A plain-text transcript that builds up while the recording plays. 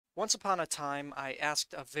Once upon a time, I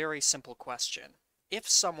asked a very simple question. If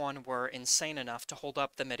someone were insane enough to hold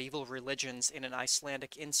up the medieval religions in an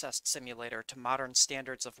Icelandic incest simulator to modern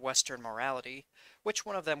standards of Western morality, which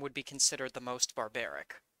one of them would be considered the most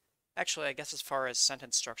barbaric? Actually, I guess as far as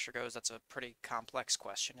sentence structure goes, that's a pretty complex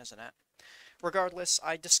question, isn't it? Regardless,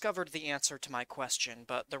 I discovered the answer to my question,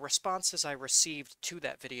 but the responses I received to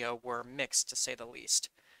that video were mixed to say the least.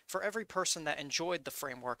 For every person that enjoyed the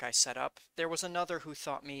framework I set up, there was another who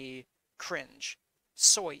thought me cringe.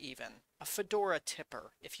 Soy even. A fedora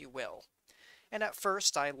tipper, if you will. And at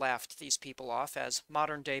first I laughed these people off as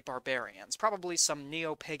modern-day barbarians, probably some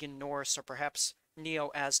neo-pagan Norse or perhaps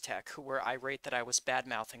neo-Aztec who were irate that I was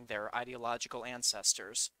bad-mouthing their ideological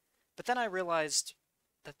ancestors. But then I realized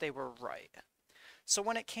that they were right. So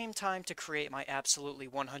when it came time to create my absolutely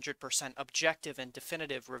 100% objective and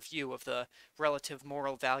definitive review of the relative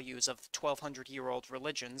moral values of 1200-year-old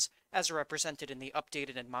religions, as represented in the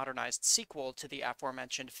updated and modernized sequel to the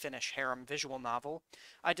aforementioned Finnish harem visual novel,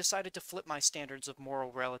 I decided to flip my standards of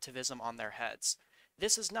moral relativism on their heads.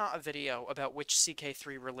 This is not a video about which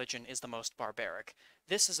CK3 religion is the most barbaric.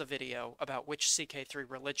 This is a video about which CK3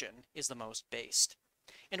 religion is the most based.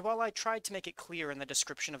 And while I tried to make it clear in the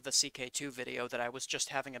description of the CK2 video that I was just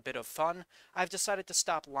having a bit of fun, I've decided to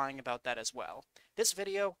stop lying about that as well. This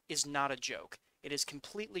video is not a joke. It is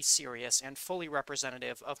completely serious and fully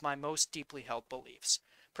representative of my most deeply held beliefs.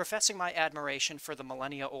 Professing my admiration for the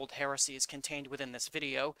millennia-old heresies contained within this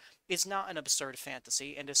video is not an absurd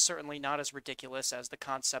fantasy and is certainly not as ridiculous as the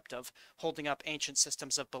concept of holding up ancient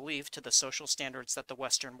systems of belief to the social standards that the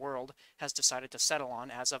Western world has decided to settle on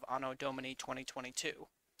as of Anno Domini 2022.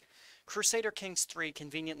 Crusader Kings 3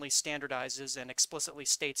 conveniently standardizes and explicitly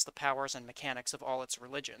states the powers and mechanics of all its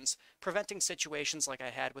religions, preventing situations like I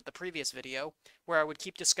had with the previous video, where I would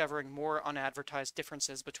keep discovering more unadvertised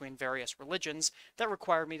differences between various religions that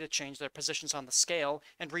required me to change their positions on the scale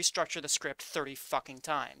and restructure the script 30 fucking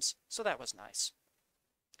times. So that was nice.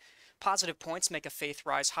 Positive points make a faith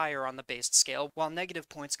rise higher on the based scale, while negative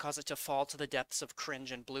points cause it to fall to the depths of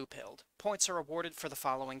cringe and blue-pilled. Points are awarded for the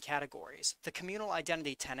following categories. The communal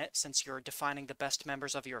identity tenet, since you're defining the best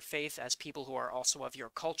members of your faith as people who are also of your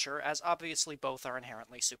culture, as obviously both are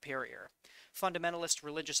inherently superior. Fundamentalist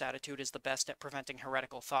religious attitude is the best at preventing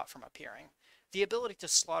heretical thought from appearing. The ability to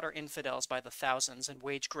slaughter infidels by the thousands and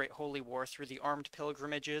wage great holy war through the armed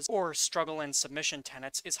pilgrimages or struggle and submission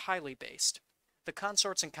tenets is highly based. The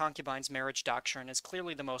consorts and concubines marriage doctrine is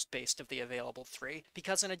clearly the most based of the available three,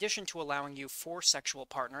 because in addition to allowing you 4 sexual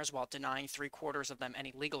partners while denying 3/4 of them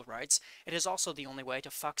any legal rights, it is also the only way to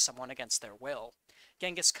fuck someone against their will.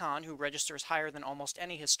 Genghis Khan, who registers higher than almost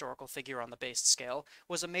any historical figure on the based scale,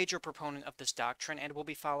 was a major proponent of this doctrine and will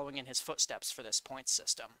be following in his footsteps for this points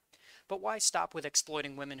system. But why stop with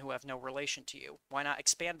exploiting women who have no relation to you? Why not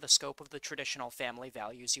expand the scope of the traditional family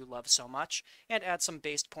values you love so much, and add some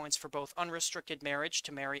based points for both unrestricted marriage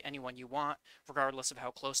to marry anyone you want, regardless of how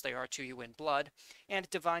close they are to you in blood, and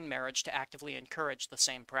divine marriage to actively encourage the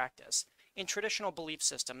same practice? In traditional belief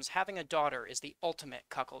systems, having a daughter is the ultimate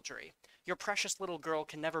cuckoldry. Your precious little girl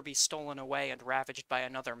can never be stolen away and ravaged by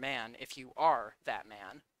another man if you are that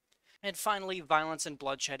man. And finally, violence and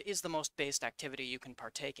bloodshed is the most based activity you can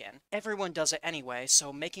partake in. Everyone does it anyway,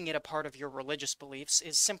 so making it a part of your religious beliefs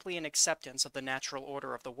is simply an acceptance of the natural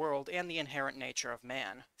order of the world and the inherent nature of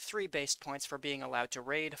man. 3 based points for being allowed to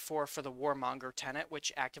raid, 4 for the warmonger tenet,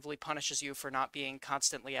 which actively punishes you for not being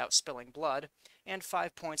constantly out spilling blood, and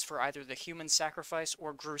 5 points for either the human sacrifice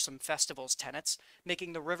or gruesome festivals tenets,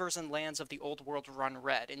 making the rivers and lands of the old world run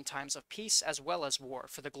red in times of peace as well as war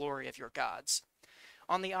for the glory of your gods.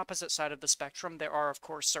 On the opposite side of the spectrum, there are of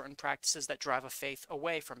course certain practices that drive a faith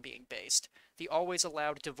away from being based. The always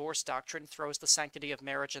allowed divorce doctrine throws the sanctity of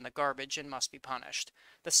marriage in the garbage and must be punished.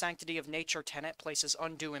 The sanctity of nature tenet places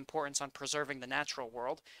undue importance on preserving the natural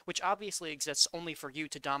world, which obviously exists only for you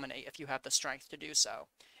to dominate if you have the strength to do so.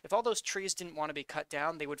 If all those trees didn't want to be cut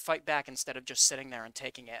down, they would fight back instead of just sitting there and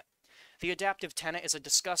taking it. The adaptive tenet is a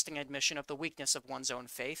disgusting admission of the weakness of one's own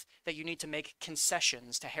faith, that you need to make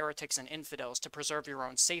concessions to heretics and infidels to preserve your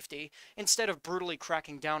own safety, instead of brutally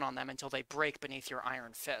cracking down on them until they break beneath your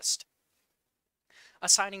iron fist.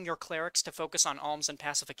 Assigning your clerics to focus on alms and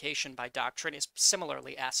pacification by doctrine is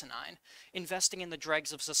similarly asinine. Investing in the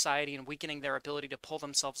dregs of society and weakening their ability to pull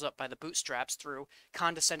themselves up by the bootstraps through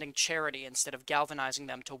condescending charity instead of galvanizing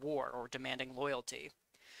them to war or demanding loyalty.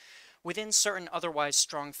 Within certain otherwise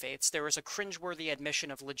strong faiths, there is a cringeworthy admission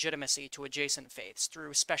of legitimacy to adjacent faiths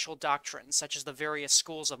through special doctrines, such as the various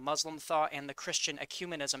schools of Muslim thought and the Christian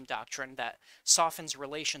ecumenism doctrine that softens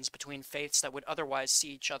relations between faiths that would otherwise see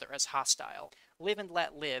each other as hostile. Live and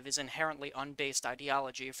let live is inherently unbased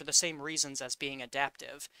ideology for the same reasons as being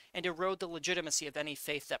adaptive, and erode the legitimacy of any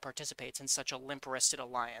faith that participates in such a limp-wristed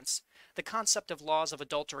alliance. The concept of laws of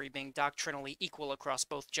adultery being doctrinally equal across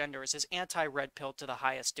both genders is anti-red pill to the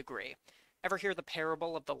highest degree. Ever hear the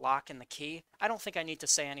parable of the lock and the key? I don't think I need to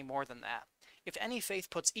say any more than that. If any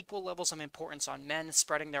faith puts equal levels of importance on men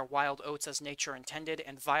spreading their wild oats as nature intended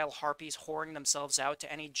and vile harpies whoring themselves out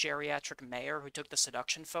to any geriatric mayor who took the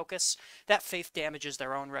seduction focus, that faith damages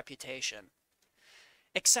their own reputation.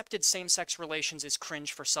 Accepted same-sex relations is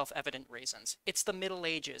cringe for self-evident reasons. It's the Middle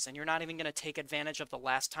Ages, and you're not even going to take advantage of the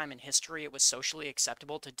last time in history it was socially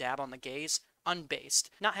acceptable to dab on the gays?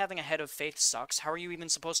 Unbased. Not having a head of faith sucks. How are you even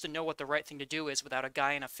supposed to know what the right thing to do is without a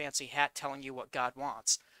guy in a fancy hat telling you what God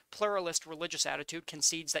wants? Pluralist religious attitude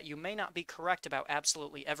concedes that you may not be correct about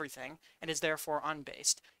absolutely everything, and is therefore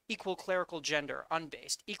unbased. Equal clerical gender,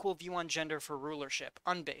 unbased. Equal view on gender for rulership,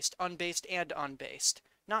 unbased, unbased, and unbased.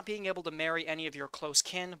 Not being able to marry any of your close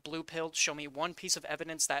kin, blue-pilled, show me one piece of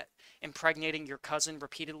evidence that impregnating your cousin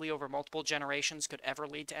repeatedly over multiple generations could ever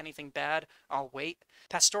lead to anything bad, I'll wait.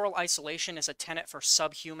 Pastoral isolation is a tenet for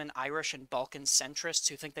subhuman Irish and Balkan centrists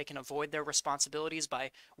who think they can avoid their responsibilities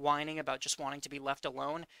by whining about just wanting to be left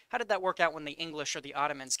alone. How did that work out when the English or the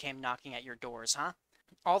Ottomans came knocking at your doors, huh?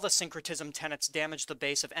 All the syncretism tenets damage the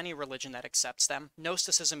base of any religion that accepts them.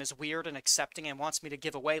 Gnosticism is weird and accepting and wants me to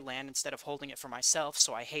give away land instead of holding it for myself,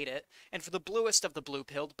 so I hate it. And for the bluest of the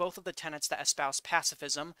blue-pilled, both of the tenets that espouse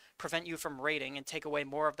pacifism, prevent you from raiding, and take away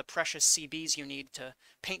more of the precious CBs you need to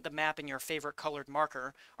paint the map in your favorite colored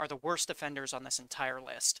marker, are the worst offenders on this entire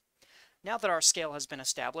list. Now that our scale has been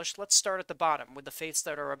established, let's start at the bottom, with the faiths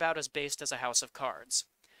that are about as based as a house of cards.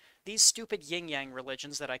 These stupid yin-yang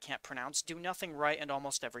religions that I can't pronounce do nothing right and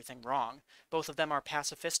almost everything wrong. Both of them are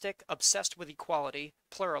pacifistic, obsessed with equality,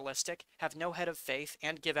 pluralistic, have no head of faith,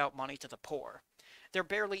 and give out money to the poor. They're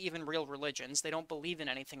barely even real religions. They don't believe in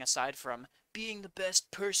anything aside from being the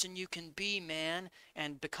best person you can be, man,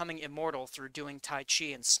 and becoming immortal through doing Tai Chi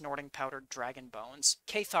and snorting powdered dragon bones.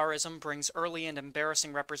 Catharism brings early and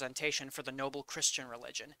embarrassing representation for the noble Christian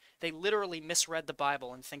religion. They literally misread the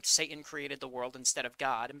Bible and think Satan created the world instead of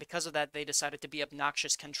God, and because of that they decided to be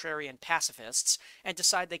obnoxious contrarian pacifists and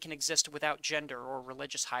decide they can exist without gender or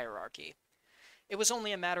religious hierarchy. It was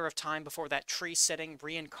only a matter of time before that tree-sitting,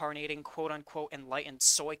 reincarnating, quote-unquote enlightened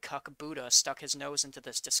soy-cuck Buddha stuck his nose into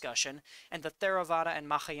this discussion, and the Theravada and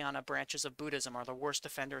Mahayana branches of Buddhism are the worst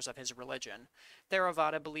offenders of his religion.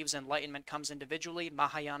 Theravada believes enlightenment comes individually,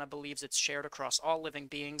 Mahayana believes it's shared across all living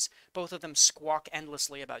beings, both of them squawk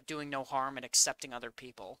endlessly about doing no harm and accepting other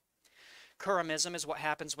people. Kuramism is what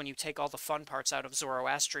happens when you take all the fun parts out of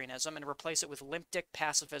Zoroastrianism and replace it with limp-dick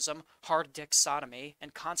pacifism, hard-dick sodomy,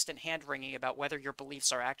 and constant hand-wringing about whether your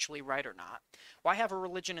beliefs are actually right or not. Why have a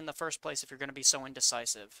religion in the first place if you're going to be so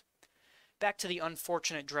indecisive? Back to the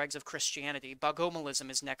unfortunate dregs of Christianity, Bogomalism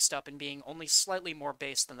is next up in being only slightly more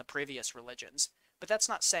based than the previous religions. But that's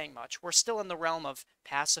not saying much. We're still in the realm of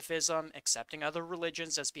pacifism, accepting other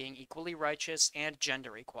religions as being equally righteous, and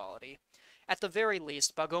gender equality. At the very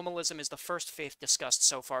least, Bogomalism is the first faith discussed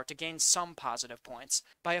so far to gain some positive points,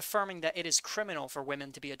 by affirming that it is criminal for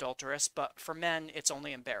women to be adulterous, but for men it's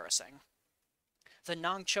only embarrassing. The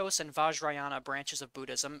Nangchos and Vajrayana branches of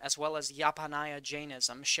Buddhism, as well as Yapanaya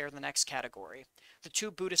Jainism, share the next category. The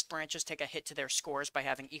two Buddhist branches take a hit to their scores by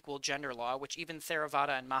having equal gender law, which even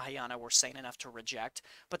Theravada and Mahayana were sane enough to reject,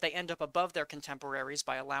 but they end up above their contemporaries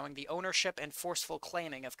by allowing the ownership and forceful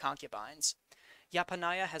claiming of concubines.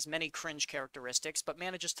 Yapanaya has many cringe characteristics, but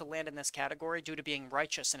manages to land in this category due to being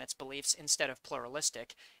righteous in its beliefs instead of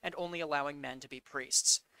pluralistic, and only allowing men to be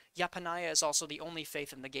priests. Yapanaya is also the only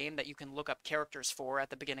faith in the game that you can look up characters for at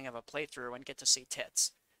the beginning of a playthrough and get to see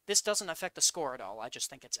tits. This doesn't affect the score at all, I just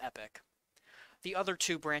think it's epic. The other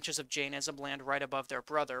two branches of Jainism land right above their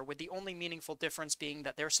brother, with the only meaningful difference being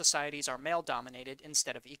that their societies are male-dominated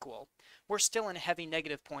instead of equal. We're still in heavy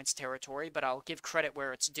negative points territory, but I'll give credit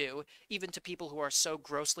where it's due, even to people who are so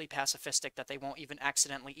grossly pacifistic that they won't even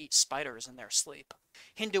accidentally eat spiders in their sleep.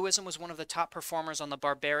 Hinduism was one of the top performers on the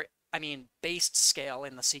based scale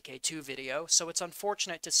in the CK2 video, so it's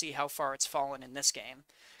unfortunate to see how far it's fallen in this game.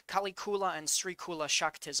 Kalikula and Srikula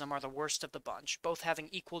Shaktism are the worst of the bunch, both having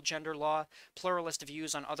equal gender law, pluralist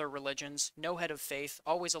views on other religions, no head of faith,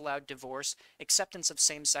 always allowed divorce, acceptance of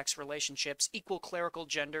same-sex relationships, equal clerical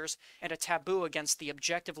genders, and a taboo against the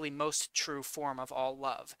objectively most true form of all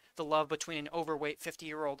love, the love between an overweight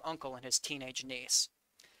 50-year-old uncle and his teenage niece.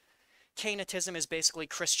 Cainitism is basically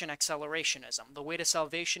Christian accelerationism. The way to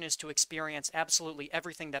salvation is to experience absolutely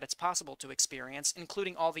everything that it's possible to experience,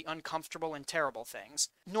 including all the uncomfortable and terrible things.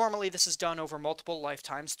 Normally, this is done over multiple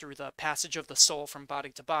lifetimes through the passage of the soul from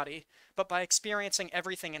body to body, but by experiencing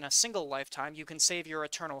everything in a single lifetime, you can save your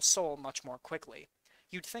eternal soul much more quickly.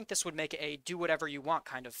 You'd think this would make it a do whatever you want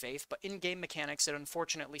kind of faith, but in-game mechanics it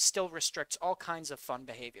unfortunately still restricts all kinds of fun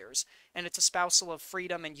behaviors, and its espousal of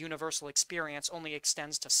freedom and universal experience only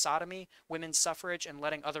extends to sodomy, women's suffrage, and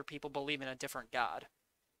letting other people believe in a different god.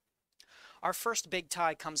 Our first big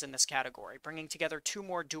tie comes in this category, bringing together two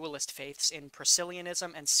more dualist faiths in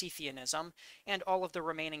Priscillianism and Scythianism, and all of the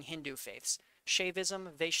remaining Hindu faiths,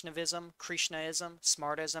 Shaivism, Vaishnavism, Krishnaism,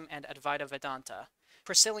 Smartism, and Advaita Vedanta.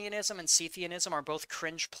 Priscillianism and Scythianism are both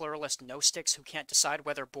cringe pluralist gnostics who can't decide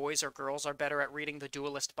whether boys or girls are better at reading the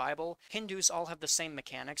dualist Bible. Hindus all have the same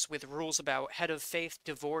mechanics, with rules about head of faith,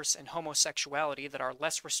 divorce, and homosexuality that are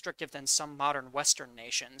less restrictive than some modern Western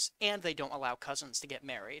nations, and they don't allow cousins to get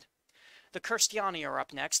married. The Cristiani are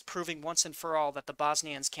up next, proving once and for all that the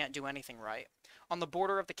Bosnians can't do anything right. On the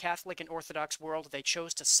border of the Catholic and Orthodox world, they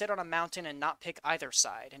chose to sit on a mountain and not pick either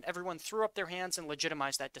side, and everyone threw up their hands and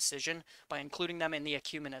legitimized that decision by including them in the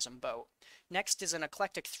ecumenism boat. Next is an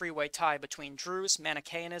eclectic three-way tie between Druze,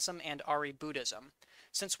 Manichaeanism, and Ari Buddhism.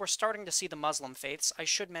 Since we're starting to see the Muslim faiths, I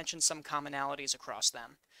should mention some commonalities across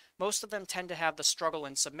them. Most of them tend to have the struggle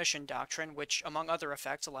and submission doctrine, which, among other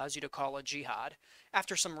effects, allows you to call a jihad.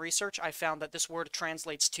 After some research, I found that this word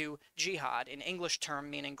translates to jihad, an English term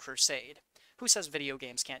meaning crusade. Who says video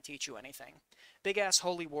games can't teach you anything? Big-ass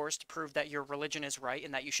holy wars to prove that your religion is right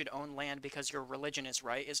and that you should own land because your religion is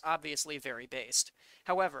right is obviously very based.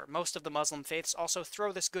 However, most of the Muslim faiths also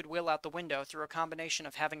throw this goodwill out the window through a combination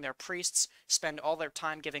of having their priests spend all their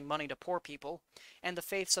time giving money to poor people, and the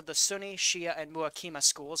faiths of the Sunni, Shia, and Mu'akkima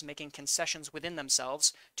schools making concessions within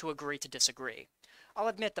themselves to agree to disagree. I'll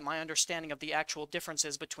admit that my understanding of the actual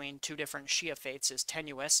differences between two different Shia faiths is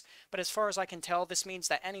tenuous, but as far as I can tell, this means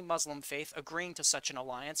that any Muslim faith agreeing to such an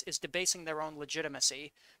alliance is debasing their own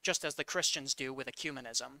legitimacy, just as the Christians do with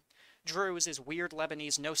ecumenism. Druze is weird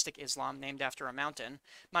Lebanese Gnostic Islam named after a mountain,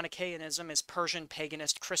 Manichaeanism is Persian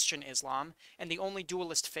paganist Christian Islam, and the only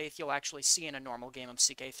dualist faith you'll actually see in a normal game of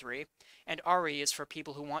CK3, and Ari is for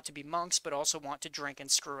people who want to be monks but also want to drink and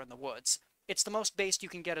screw in the woods. It's the most based you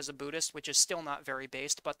can get as a Buddhist, which is still not very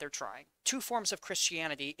based, but they're trying. Two forms of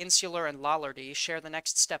Christianity, Insular and Lollardy, share the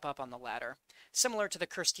next step up on the ladder. Similar to the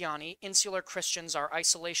Cristiani, Insular Christians are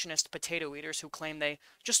isolationist potato eaters who claim they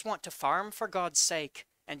just want to farm for God's sake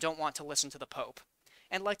and don't want to listen to the Pope.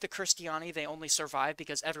 And like the Cristiani, they only survive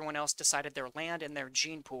because everyone else decided their land and their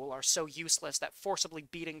gene pool are so useless that forcibly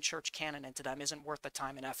beating church canon into them isn't worth the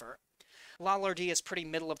time and effort. Lollardy is pretty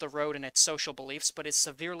middle of the road in its social beliefs, but is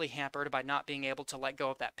severely hampered by not being able to let go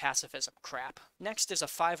of that pacifism crap. Next is a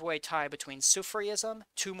five-way tie between Sufriism,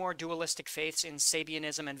 two more dualistic faiths in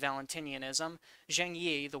Sabianism and Valentinianism,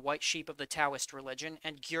 Zhengyi, the white sheep of the Taoist religion,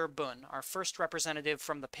 and Gyur Bun, our first representative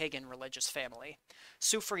from the pagan religious family.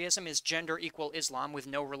 Sufriism is gender-equal Islam with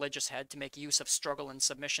no religious head to make use of struggle and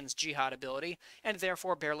submission's jihad ability, and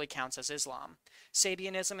therefore barely counts as Islam.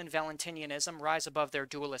 Sabianism and Valentinianism rise above their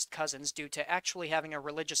dualist cousins due to actually having a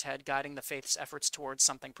religious head guiding the faith's efforts towards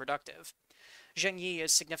something productive. Zhengyi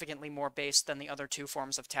is significantly more based than the other two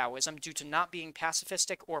forms of Taoism due to not being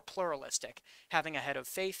pacifistic or pluralistic, having a head of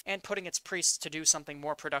faith, and putting its priests to do something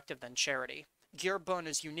more productive than charity. Gyur Bun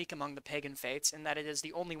is unique among the pagan faiths in that it is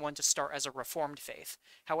the only one to start as a reformed faith.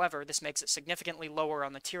 However, this makes it significantly lower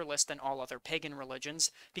on the tier list than all other pagan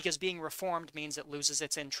religions, because being reformed means it loses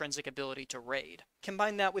its intrinsic ability to raid.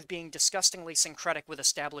 Combine that with being disgustingly syncretic with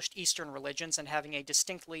established Eastern religions and having a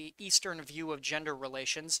distinctly Eastern view of gender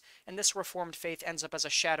relations, and this reformed faith ends up as a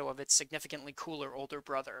shadow of its significantly cooler older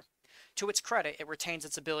brother. To its credit, it retains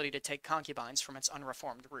its ability to take concubines from its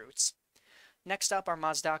unreformed roots. Next up are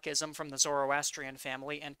Mazdakism from the Zoroastrian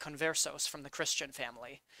family and Conversos from the Christian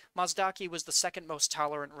family. Mazdaki was the second most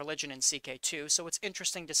tolerant religion in CK2, so it's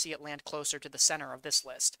interesting to see it land closer to the center of this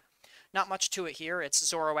list. Not much to it here, it's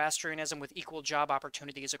Zoroastrianism with equal job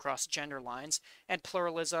opportunities across gender lines, and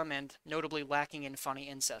pluralism, and notably lacking in funny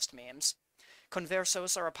incest memes.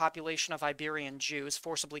 Conversos are a population of Iberian Jews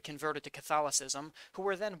forcibly converted to Catholicism, who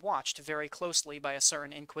were then watched very closely by a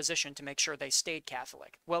certain Inquisition to make sure they stayed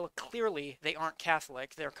Catholic. Well, clearly they aren't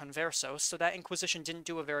Catholic, they're Conversos, so that Inquisition didn't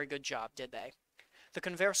do a very good job, did they? The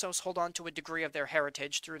Conversos hold on to a degree of their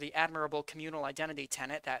heritage through the admirable communal identity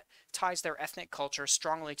tenet that ties their ethnic culture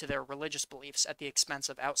strongly to their religious beliefs at the expense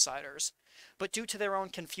of outsiders. But due to their own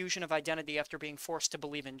confusion of identity after being forced to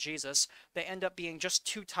believe in Jesus, they end up being just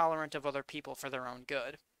too tolerant of other people for their own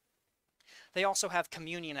good. They also have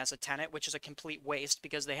communion as a tenet, which is a complete waste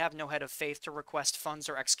because they have no head of faith to request funds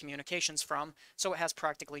or excommunications from, so it has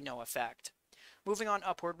practically no effect. Moving on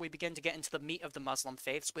upward, we begin to get into the meat of the Muslim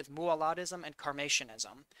faiths with Mu'alladism and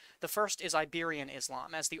Karmatianism. The first is Iberian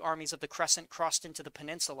Islam, as the armies of the Crescent crossed into the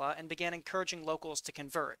peninsula and began encouraging locals to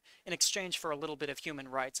convert, in exchange for a little bit of human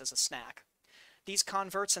rights as a snack. These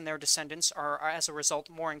converts and their descendants are, as a result,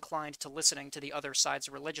 more inclined to listening to the other side's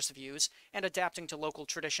religious views and adapting to local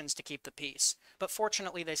traditions to keep the peace. But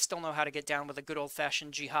fortunately, they still know how to get down with a good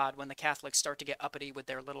old-fashioned jihad when the Catholics start to get uppity with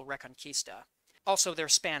their little reconquista. Also, they're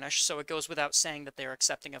Spanish, so it goes without saying that they're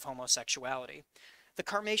accepting of homosexuality. The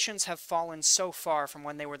Karmatians have fallen so far from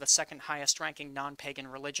when they were the second highest ranking non-pagan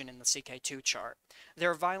religion in the CK2 chart.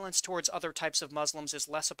 Their violence towards other types of Muslims is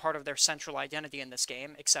less a part of their central identity in this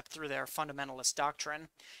game, except through their fundamentalist doctrine,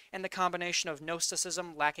 and the combination of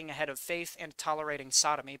Gnosticism, lacking a head of faith, and tolerating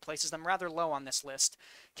sodomy places them rather low on this list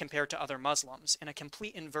compared to other Muslims, in a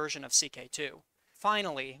complete inversion of CK2.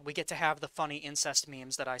 Finally, we get to have the funny incest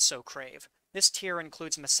memes that I so crave. This tier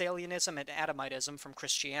includes Masalianism and Adamitism from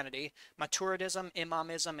Christianity, Maturidism,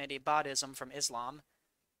 Imamism, and Ibadism from Islam.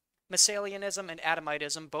 Masalianism and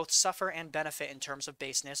Adamitism both suffer and benefit in terms of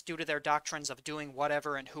baseness due to their doctrines of doing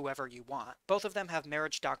whatever and whoever you want. Both of them have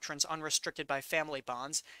marriage doctrines unrestricted by family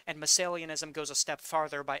bonds, and Masalianism goes a step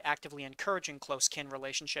farther by actively encouraging close kin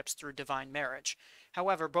relationships through divine marriage.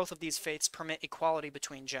 However, both of these faiths permit equality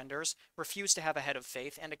between genders, refuse to have a head of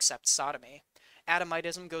faith, and accept sodomy.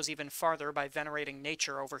 Adamitism goes even farther by venerating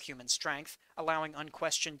nature over human strength, allowing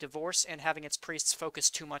unquestioned divorce and having its priests focus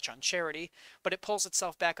too much on charity, but it pulls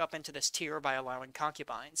itself back up into this tier by allowing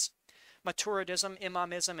concubines. Maturidism,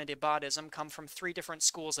 Imamism, and Ibadism come from three different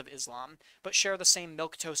schools of Islam, but share the same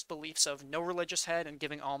milquetoast beliefs of no religious head and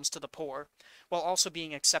giving alms to the poor, while also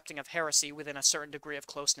being accepting of heresy within a certain degree of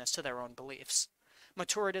closeness to their own beliefs.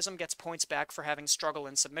 Maturidism gets points back for having struggle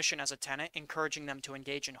and submission as a tenet, encouraging them to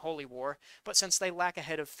engage in holy war, but since they lack a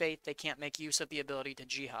head of faith, they can't make use of the ability to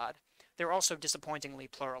jihad. They're also disappointingly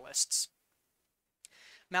pluralists.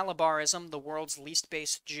 Malabarism, the world's least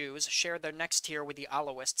based Jews, share their next tier with the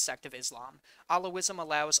Alawist sect of Islam. Alawism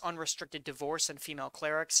allows unrestricted divorce and female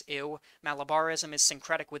clerics. Ew. Malabarism is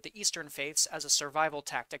syncretic with the Eastern faiths as a survival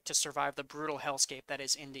tactic to survive the brutal hellscape that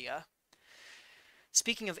is India.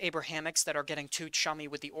 Speaking of Abrahamics that are getting too chummy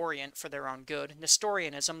with the Orient for their own good,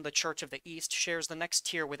 Nestorianism, the Church of the East, shares the next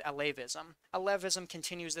tier with Alevism. Alevism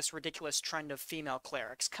continues this ridiculous trend of female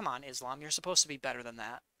clerics. Come on, Islam, you're supposed to be better than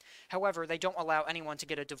that. However, they don't allow anyone to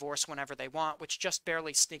get a divorce whenever they want, which just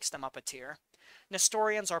barely sneaks them up a tier.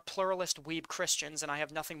 Nestorians are pluralist weeb Christians, and I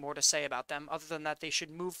have nothing more to say about them other than that they should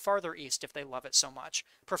move farther east if they love it so much,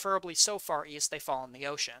 preferably so far east they fall in the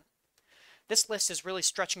ocean. This list is really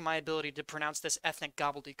stretching my ability to pronounce this ethnic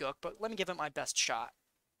gobbledygook, but let me give it my best shot.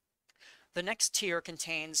 The next tier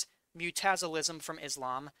contains Mutazilism from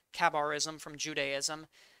Islam, Kabarism from Judaism,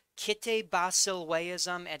 Kite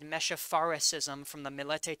Basilwaism, and Meshapharisism from the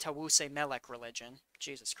Millete Tawuse Melek religion.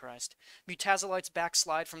 Jesus Christ. Mutazilites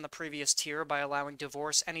backslide from the previous tier by allowing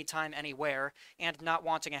divorce anytime, anywhere, and not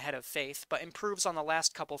wanting a head of faith, but improves on the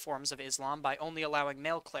last couple forms of Islam by only allowing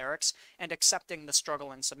male clerics and accepting the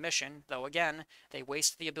struggle and submission, though again, they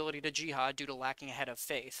waste the ability to jihad due to lacking a head of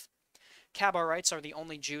faith. Kabarites are the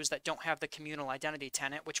only Jews that don't have the communal identity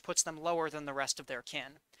tenet, which puts them lower than the rest of their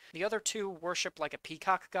kin. The other two worship like a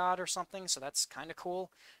peacock god or something, so that's kinda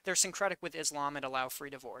cool. They're syncretic with Islam and allow free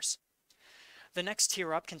divorce. The next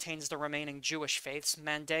tier up contains the remaining Jewish faiths,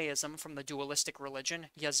 Mandaism from the dualistic religion,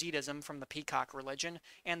 Yazidism from the peacock religion,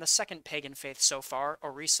 and the second pagan faith so far,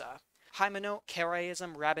 Orisa. Hymenot,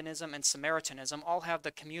 Karaism, Rabbinism, and Samaritanism all have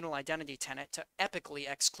the communal identity tenet to epically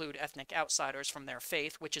exclude ethnic outsiders from their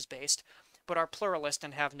faith, which is based, but are pluralist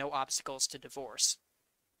and have no obstacles to divorce.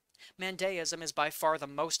 Mandaism is by far the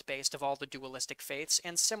most based of all the dualistic faiths,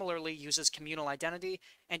 and similarly uses communal identity,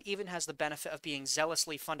 and even has the benefit of being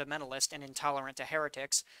zealously fundamentalist and intolerant to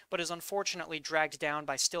heretics, but is unfortunately dragged down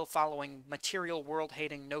by still following material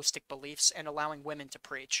world-hating Gnostic beliefs and allowing women to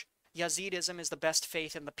preach. Yazidism is the best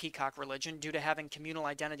faith in the peacock religion due to having communal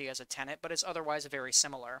identity as a tenet, but is otherwise very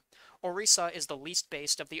similar. Orisa is the least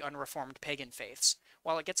based of the unreformed pagan faiths.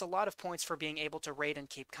 While it gets a lot of points for being able to raid and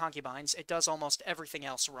keep concubines, it does almost everything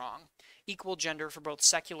else wrong. Equal gender for both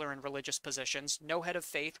secular and religious positions, no head of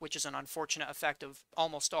faith, which is an unfortunate effect of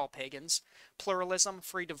almost all pagans, pluralism,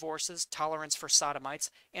 free divorces, tolerance for sodomites,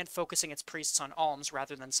 and focusing its priests on alms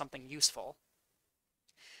rather than something useful.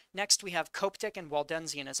 Next, we have Coptic and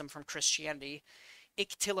Waldensianism from Christianity,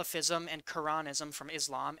 Ikhtilafism and Quranism from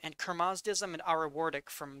Islam, and Kermazdism and Arawardic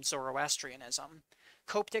from Zoroastrianism.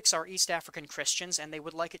 Coptics are East African Christians, and they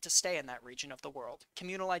would like it to stay in that region of the world.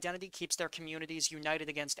 Communal identity keeps their communities united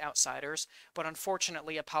against outsiders, but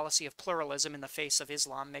unfortunately a policy of pluralism in the face of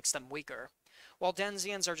Islam makes them weaker. While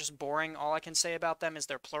Denzians are just boring, all I can say about them is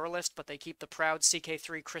they're pluralist, but they keep the proud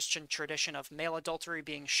CK3 Christian tradition of male adultery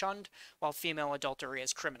being shunned, while female adultery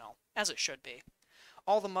is criminal, as it should be.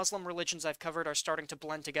 All the Muslim religions I've covered are starting to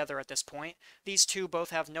blend together at this point. These two both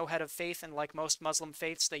have no head of faith, and like most Muslim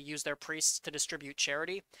faiths, they use their priests to distribute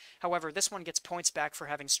charity. However, this one gets points back for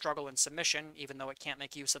having struggle and submission, even though it can't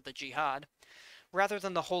make use of the jihad. Rather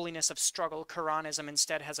than the holiness of struggle, Quranism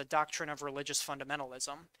instead has a doctrine of religious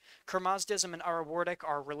fundamentalism. Khurmazdism and Arawardic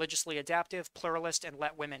are religiously adaptive, pluralist, and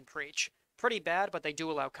let women preach. Pretty bad, but they do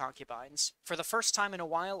allow concubines. For the first time in a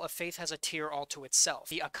while, a faith has a tier all to itself.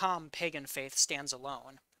 The Akam pagan faith stands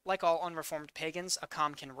alone. Like all unreformed pagans,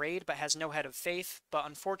 Akam can raid, but has no head of faith, but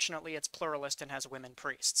unfortunately it's pluralist and has women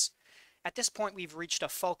priests. At this point we've reached a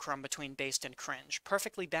fulcrum between based and cringe,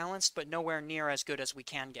 perfectly balanced but nowhere near as good as we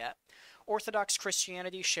can get. Orthodox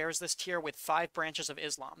Christianity shares this tier with 5 branches of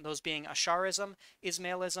Islam, those being Asharism,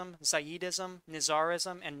 Ismailism, Zaydism,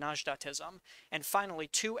 Nizarism, and Najdatism, and finally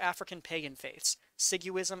 2 African pagan faiths,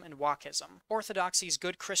 Siguism and Wakhism. Orthodoxy's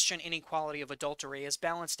good Christian inequality of adultery is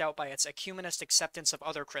balanced out by its ecumenist acceptance of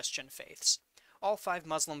other Christian faiths. All 5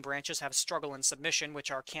 Muslim branches have struggle and submission, which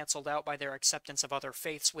are cancelled out by their acceptance of other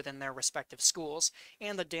faiths within their respective schools,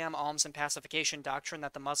 and the damn alms and pacification doctrine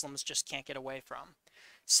that the Muslims just can't get away from.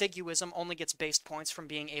 Siguism only gets based points from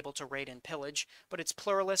being able to raid and pillage, but it's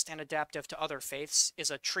pluralist and adaptive to other faiths, is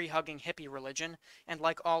a tree-hugging hippie religion, and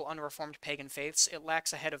like all unreformed pagan faiths, it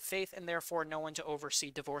lacks a head of faith and therefore no one to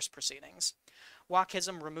oversee divorce proceedings.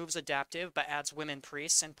 Wakhism removes adaptive but adds women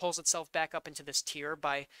priests and pulls itself back up into this tier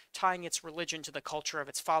by tying its religion to the culture of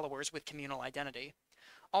its followers with communal identity.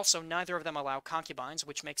 Also, neither of them allow concubines,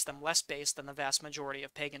 which makes them less based than the vast majority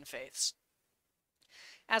of pagan faiths.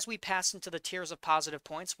 As we pass into the tiers of positive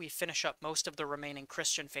points, we finish up most of the remaining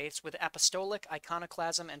Christian faiths with apostolic,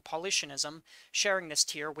 iconoclasm, and Paulicianism sharing this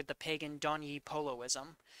tier with the pagan Donyi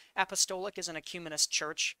Poloism. Apostolic is an ecumenist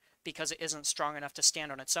church because it isn't strong enough to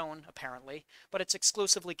stand on its own, apparently, but it's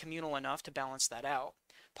exclusively communal enough to balance that out.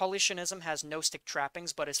 Paulicianism has Gnostic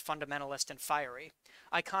trappings but is fundamentalist and fiery.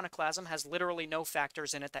 Iconoclasm has literally no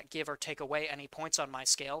factors in it that give or take away any points on my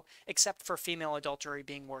scale, except for female adultery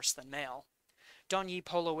being worse than male. Donyi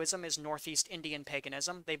Poloism is Northeast Indian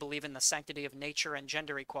paganism. They believe in the sanctity of nature and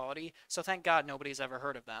gender equality, so thank God nobody's ever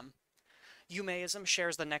heard of them. Yumaism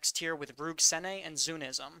shares the next tier with Rug Sene and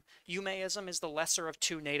Zunism. Yumaism is the lesser of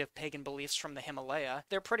 2 native pagan beliefs from the Himalaya.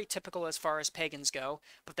 They're pretty typical as far as pagans go,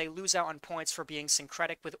 but they lose out on points for being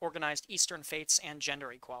syncretic with organized Eastern faiths and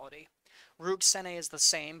gender equality. Rug Sene is the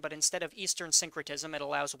same, but instead of Eastern syncretism it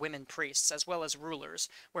allows women priests, as well as rulers,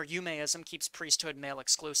 where Yumaism keeps priesthood male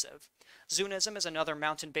exclusive. Zunism is another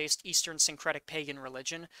mountain-based Eastern syncretic pagan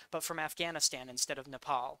religion, but from Afghanistan instead of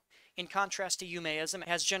Nepal. In contrast to Yumaism, it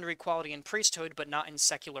has gender equality in priesthood, but not in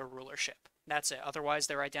secular rulership. That's it, otherwise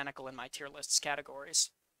they're identical in my tier list's categories.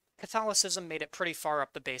 Catholicism made it pretty far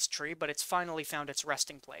up the base tree, but it's finally found its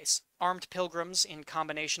resting place. Armed pilgrims, in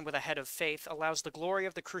combination with a head of faith, allows the glory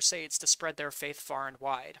of the Crusades to spread their faith far and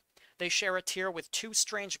wide. They share a tier with 2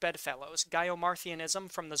 strange bedfellows,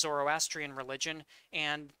 Gyomarthianism from the Zoroastrian religion,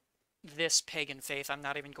 and this pagan faith I'm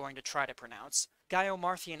not even going to try to pronounce.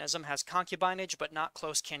 Gyomarthianism has concubinage, but not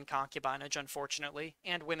close-kin concubinage, unfortunately,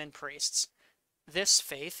 and women priests. This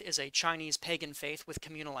faith is a Chinese pagan faith with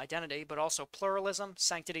communal identity, but also pluralism,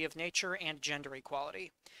 sanctity of nature, and gender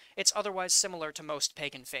equality. It's otherwise similar to most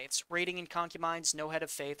pagan faiths, raiding in concubines, no head of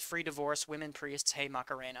faith, free divorce, women priests, hey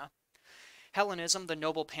Macarena. Hellenism, the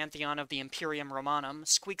noble pantheon of the Imperium Romanum,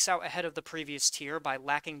 squeaks out ahead of the previous tier by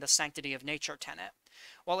lacking the sanctity of nature tenet.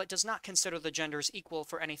 While it does not consider the genders equal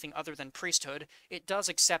for anything other than priesthood, it does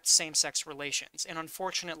accept same-sex relations, an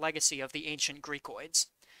unfortunate legacy of the ancient Greekoids.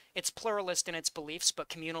 It's pluralist in its beliefs, but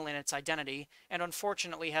communal in its identity, and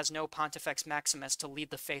unfortunately has no Pontifex Maximus to lead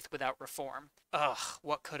the faith without reform. Ugh,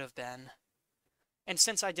 what could have been. And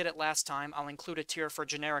since I did it last time, I'll include a tier for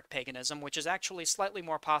generic paganism, which is actually slightly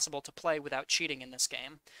more possible to play without cheating in this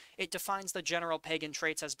game. It defines the general pagan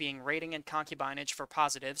traits as being raiding and concubinage for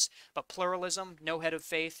positives, but pluralism, no head of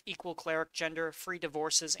faith, equal cleric gender, free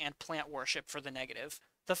divorces, and plant worship for the negative.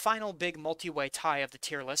 The final big multi-way tie of the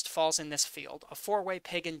tier list falls in this field, a 4-way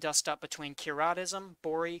pagan dust-up between Kiratism,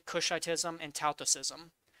 Bori, Kushitism, and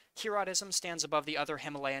Tautosism. Kiratism stands above the other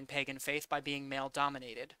Himalayan pagan faith by being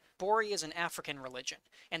male-dominated. Bori is an African religion,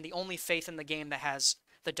 and the only faith in the game that has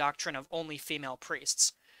the doctrine of only female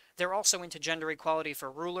priests. They're also into gender equality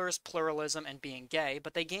for rulers, pluralism, and being gay,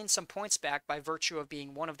 but they gain some points back by virtue of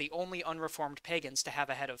being one of the only unreformed pagans to have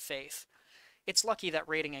a head of faith. It's lucky that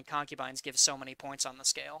raiding and concubines give so many points on the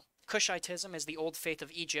scale. Cushitism is the old faith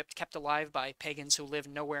of Egypt kept alive by pagans who live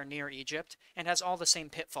nowhere near Egypt, and has all the same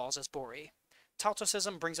pitfalls as Bori.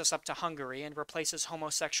 Taltusism brings us up to Hungary and replaces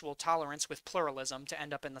homosexual tolerance with pluralism to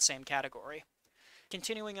end up in the same category.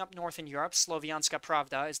 Continuing up north in Europe, Slovianska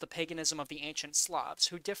Pravda is the paganism of the ancient Slavs,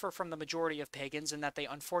 who differ from the majority of pagans in that they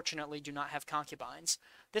unfortunately do not have concubines.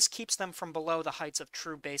 This keeps them from below the heights of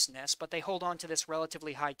true baseness, but they hold on to this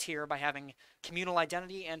relatively high tier by having communal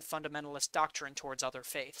identity and fundamentalist doctrine towards other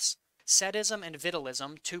faiths. Sedism and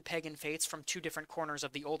Vitalism, two pagan faiths from two different corners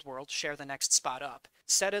of the Old World, share the next spot up.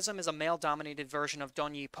 Sedism is a male-dominated version of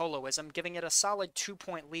Donyi Poloism, giving it a solid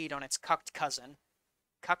 2-point lead on its cucked cousin.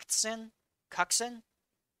 Kuxin?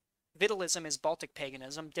 Vitalism is Baltic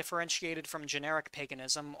paganism, differentiated from generic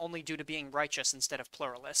paganism only due to being righteous instead of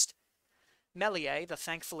pluralist. Melie, the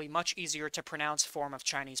thankfully much easier to pronounce form of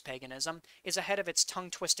Chinese paganism, is ahead of its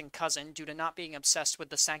tongue-twisting cousin due to not being obsessed with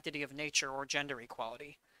the sanctity of nature or gender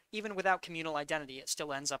equality. Even without communal identity, it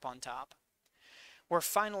still ends up on top. We're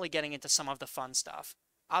finally getting into some of the fun stuff.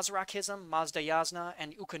 Azrakism, Mazdayazna,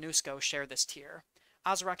 and Ukanusko share this tier.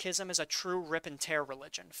 Azrakism is a true rip-and-tear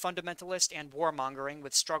religion, fundamentalist and warmongering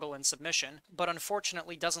with struggle and submission, but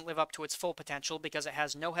unfortunately doesn't live up to its full potential because it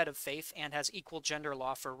has no head of faith and has equal gender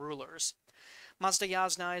law for rulers.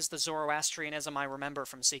 Mazdayazna is the Zoroastrianism I remember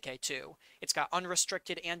from CK2. It's got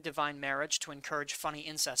unrestricted and divine marriage to encourage funny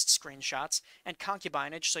incest screenshots, and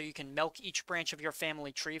concubinage so you can milk each branch of your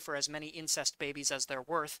family tree for as many incest babies as they're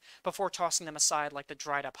worth, before tossing them aside like the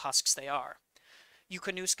dried-up husks they are.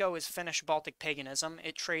 Ukanusko is Finnish Baltic paganism.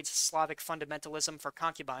 It trades Slavic fundamentalism for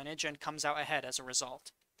concubinage and comes out ahead as a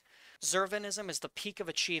result. Zervanism is the peak of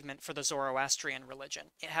achievement for the Zoroastrian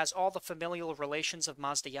religion. It has all the familial relations of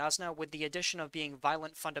Mazdayazna with the addition of being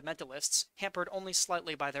violent fundamentalists, hampered only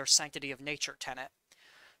slightly by their sanctity of nature tenet.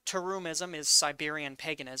 Turumism is Siberian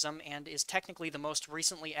paganism and is technically the most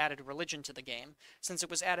recently added religion to the game, since it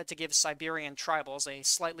was added to give Siberian tribals a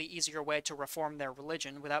slightly easier way to reform their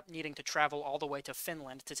religion without needing to travel all the way to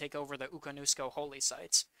Finland to take over the Ukanusko holy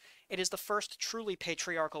sites. It is the first truly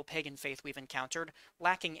patriarchal pagan faith we've encountered,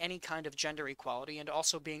 lacking any kind of gender equality and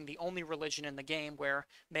also being the only religion in the game where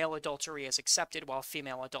male adultery is accepted while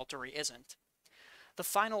female adultery isn't. The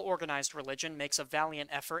final organized religion makes a valiant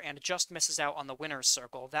effort and just misses out on the winner's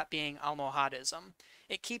circle, that being Almohadism.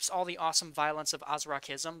 It keeps all the awesome violence of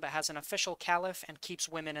Azrakism, but has an official caliph and keeps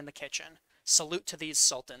women in the kitchen. Salute to these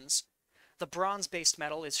sultans. The bronze-based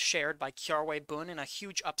medal is shared by Kjarwe Bun in a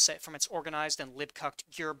huge upset from its organized and lib-cucked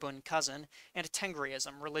Gyr Bun cousin, and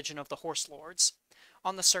Tengriism, religion of the horse lords.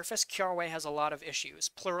 On the surface, Kjarwe has a lot of issues: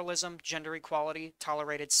 pluralism, gender equality,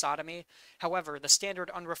 tolerated sodomy. However, the standard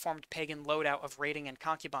unreformed pagan loadout of raiding and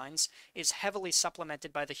concubines is heavily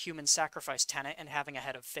supplemented by the human sacrifice tenet and having a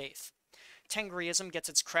head of faith. Tengriism gets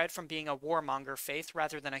its cred from being a warmonger faith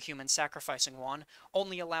rather than a human sacrificing one,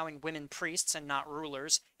 only allowing women priests and not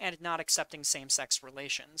rulers, and not accepting same-sex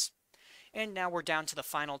relations. And now we're down to the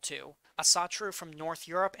final two: Asatru from North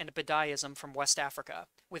Europe and Badaism from West Africa.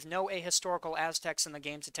 With no ahistorical Aztecs in the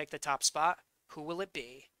game to take the top spot, who will it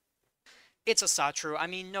be? It's Asatru. I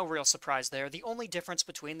mean, no real surprise there. The only difference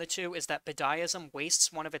between the two is that Badaism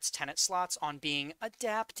wastes one of its tenet slots on being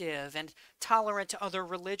adaptive and tolerant to other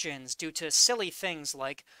religions due to silly things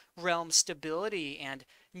like realm stability and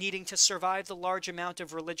needing to survive the large amount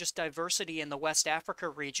of religious diversity in the West Africa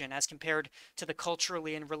region as compared to the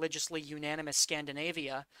culturally and religiously unanimous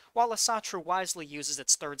Scandinavia, while Asatru wisely uses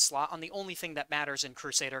its third slot on the only thing that matters in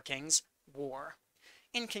Crusader Kings: war.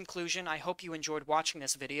 In conclusion, I hope you enjoyed watching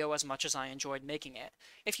this video as much as I enjoyed making it.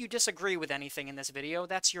 If you disagree with anything in this video,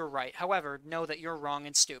 that's your right. However, know that you're wrong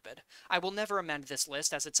and stupid. I will never amend this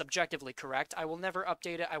list as it's objectively correct. I will never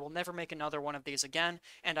update it. I will never make another one of these again,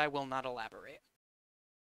 and I will not elaborate.